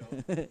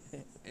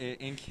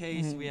 In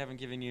case we haven't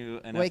given you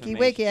enough Wakey,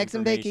 wakey, eggs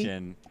and bakey.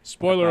 information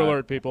Spoiler About-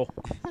 alert, people.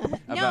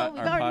 about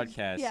we've our already-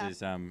 podcast yeah.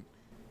 is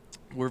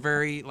we're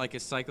very like a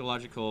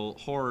psychological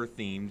horror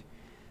themed,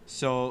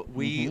 so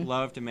we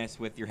love to mess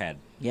with your head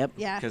Yep.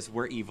 Yeah. because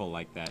we're evil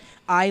like that.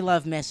 I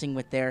love messing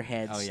with their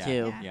heads, Oh, yeah.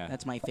 too. Yeah.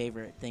 That's my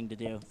favorite thing to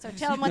do. So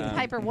tell him what the Um,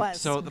 Piper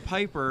was. So the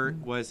Piper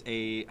was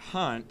a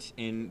hunt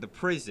in the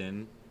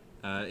prison.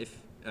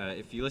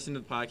 If you listen to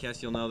the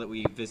podcast, you'll know that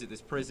we visit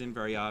this prison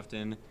very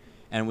often,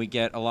 and we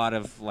get a lot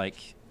of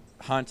like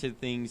haunted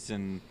things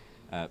and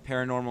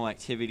paranormal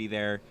activity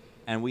there,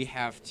 and we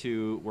have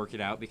to work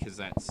it out because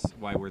that's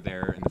why we're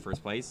there in the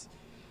first place.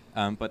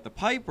 But the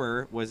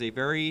Piper was a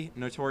very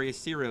notorious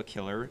serial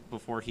killer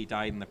before he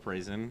died in the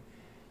prison,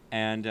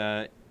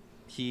 and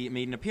he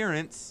made an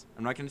appearance.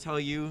 I'm not going to tell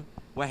you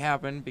what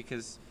happened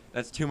because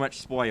that's too much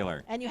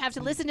spoiler. and you have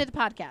to listen to the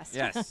podcast.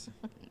 Yes.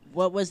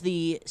 What was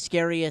the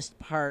scariest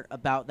part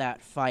about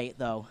that fight,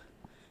 though?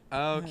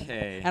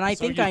 Okay. And I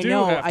So think you I do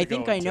know. have to I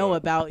think go I know into it.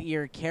 about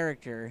your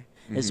character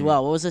as Mhm.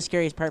 well. What was the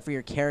scariest part for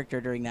your character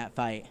during that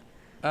fight?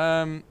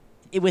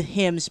 With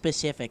him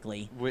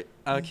specifically.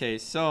 Okay,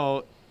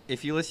 so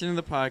if you listen to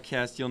the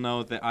podcast, you'll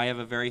know that I have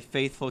a very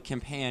faithful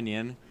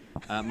companion,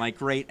 my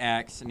great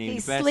axe named He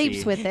Bessie.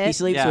 sleeps with it. He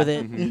sleeps Yeah, with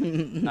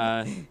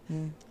it.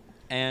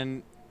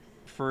 And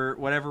for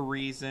whatever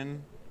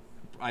reason,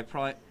 I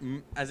probably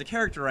as a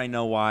character I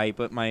know why,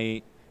 but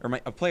a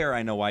player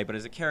I know why, but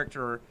as a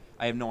character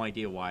I have no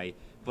idea why.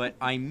 But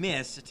I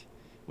missed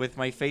with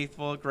my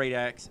faithful great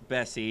axe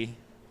Bessie,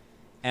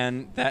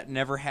 and that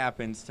never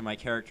happens to my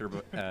character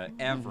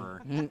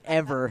ever.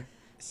 Ever.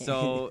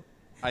 So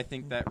I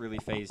think that really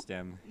phased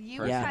him.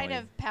 You were Yeah. kind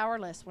of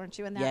powerless, weren't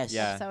you, in that Yes.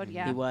 Yeah. episode?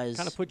 Yeah. He was.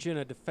 Kind of put you in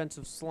a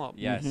defensive slump.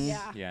 Yes. Mhm.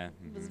 Yeah. Yeah.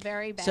 It was mhm.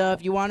 very bad. So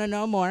if you want to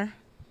know more,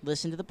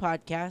 listen to the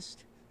podcast.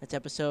 That's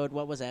episode,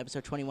 what was that,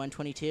 episode 21,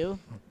 22?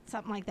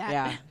 Something like that.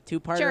 Yeah,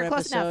 two-parter Sure,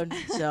 close enough.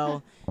 episode.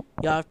 So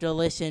you'll have to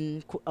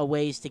listen a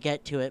ways to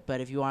get to it. But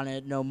if you want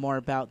to know more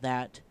about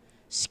that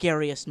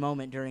scariest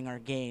moment during our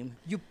game,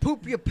 You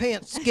poop your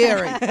pants,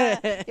 scary.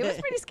 It was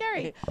pretty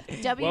scary.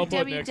 Well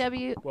put, Nick.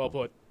 www. Well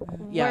put.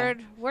 Yeah.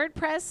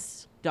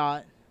 WordPress.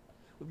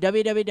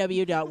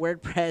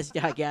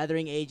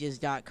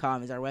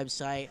 www.wordpress.gatheringages.com is our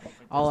website.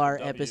 All our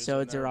W's in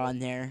episodes there, are but- on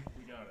there.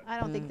 I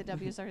don't think the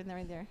W's are in there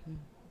either.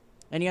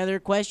 Any other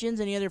questions?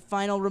 Any other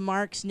final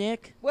remarks,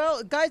 Nick?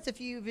 Well, guys, if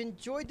you've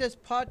enjoyed this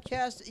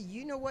podcast,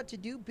 you know what to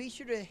do. Be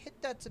sure to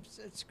hit that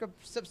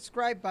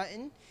subscribe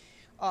button.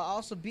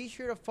 Also, be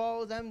sure to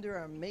follow them.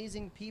 They're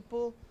amazing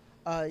people.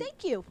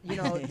 Thank you. You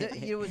know,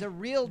 it was a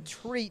real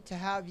treat to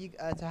have you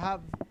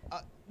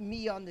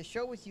me on the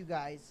show with you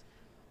guys.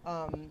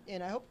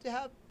 And I hope to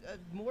have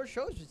more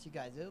shows with you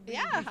guys. It'll be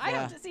Yeah, I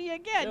Yeah. hope to see you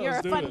again. Yeah, You're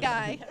let's a do fun this.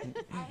 guy.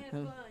 I have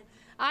fun.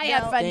 I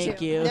had fun Thank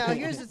too. you. Now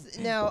here's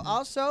now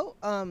also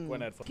Gwen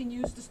had fun. Can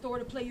use the store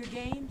to play your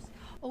games.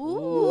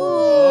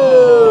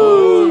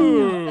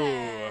 Ooh.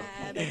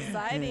 That's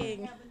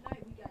exciting.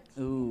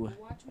 Ooh.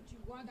 Watch what you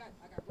want. I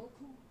got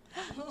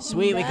Roku.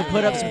 Sweet, we can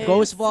put up some Nice.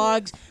 ghost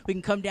vlogs. We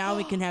can come down.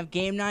 We can have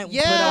game night.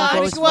 We'll put yeah, on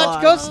we ghost can watch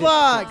vlogs. Ghost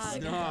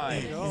Vlogs.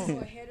 Nice. So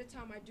ahead of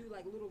time, I do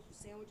like little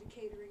sandwich and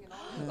catering and all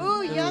that.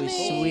 Ooh, Ooh,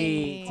 yummy.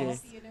 sweet.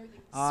 Coffee and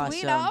everything. Awesome.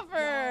 Sweet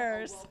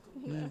offers.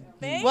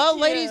 Thank Well,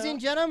 you. ladies and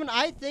gentlemen,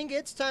 I think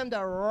it's time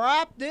to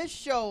wrap this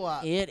show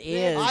up. It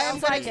is. I am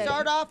Sounds going like to it.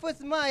 start off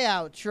with my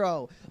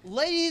outro.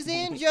 Ladies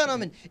and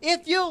gentlemen,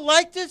 if you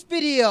like this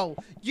video,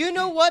 you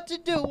know what to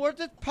do with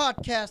this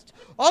podcast.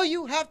 All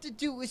you have to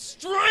do is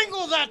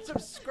strangle that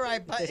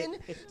subscribe button,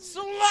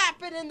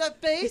 slap it in the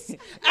face,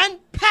 and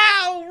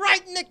pow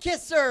right in the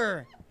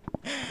kisser.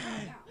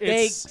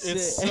 It's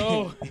Thanks.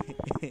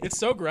 it's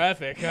so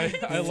graphic.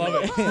 I love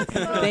it.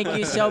 Thank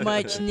you so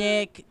much,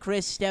 Nick.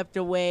 Chris stepped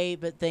away,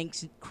 but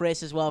thanks,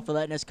 Chris, as well, for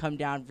letting us come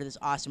down for this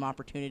awesome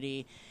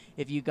opportunity.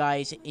 If you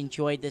guys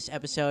enjoyed this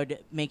episode,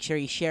 make sure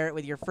you share it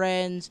with your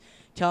friends.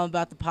 Tell them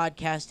about the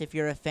podcast if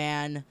you're a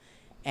fan.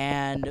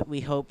 And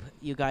we hope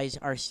you guys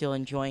are still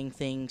enjoying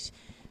things.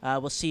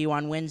 We'll see you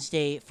on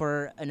Wednesday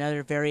for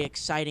another very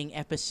exciting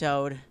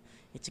episode.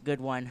 It's a good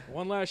one.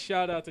 One last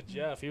shout out to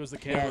Jeff. He was the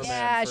cameraman.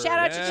 Yeah, for- shout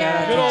out to Yeah.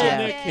 Jeff. Good old Jeff.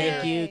 Nick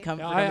Thank here. you. Come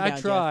for I coming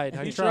down, tried.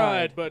 Jeff. I He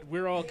tried, but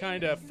we're all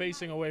kind of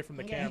facing away from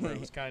the camera. It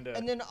was kind of.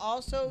 And then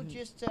also,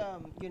 just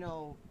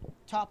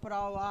top it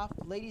all off,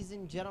 ladies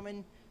and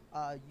gentlemen,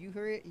 you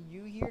heard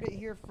it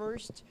here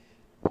first.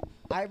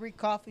 Ivory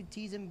Coffee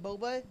Teas and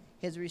Boba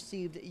has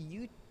received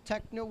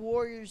Techno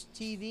Warriors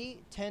TV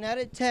 10 out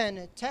of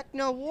 10.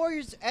 Techno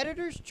Warriors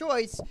Editor's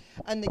Choice,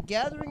 and the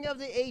Gathering of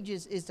the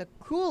Ages is the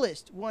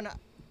coolest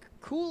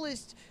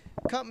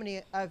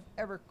company I've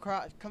ever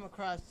come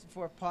across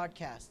for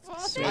podcasts. Well,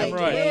 Sweet. thank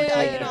Right. you.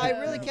 I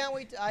really can't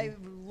wait. I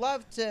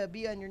love to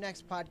be on your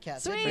next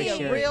podcast. It'd be Sweet. a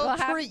sure. real We'll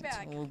have you treat.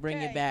 back. We'll bring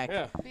Okay. it back.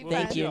 Yeah. Be we'll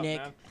fun. hook you, up,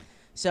 Nick. man.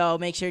 So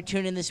make sure to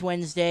tune in this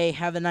Wednesday.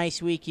 Have a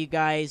nice week, you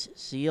guys.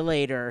 See you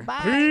later. Bye.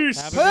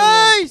 Peace. Have a good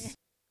one. Peace.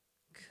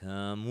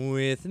 Come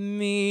with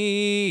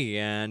me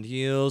and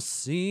you'll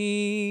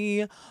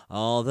see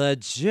all the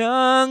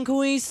junk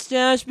we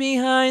stash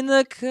behind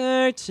the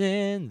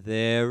curtain.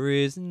 There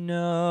is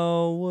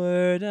no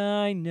word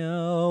I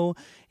know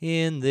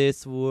in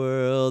this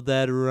world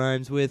that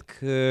rhymes with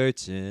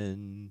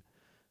curtain.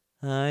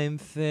 I'm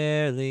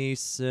fairly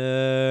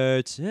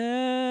certain.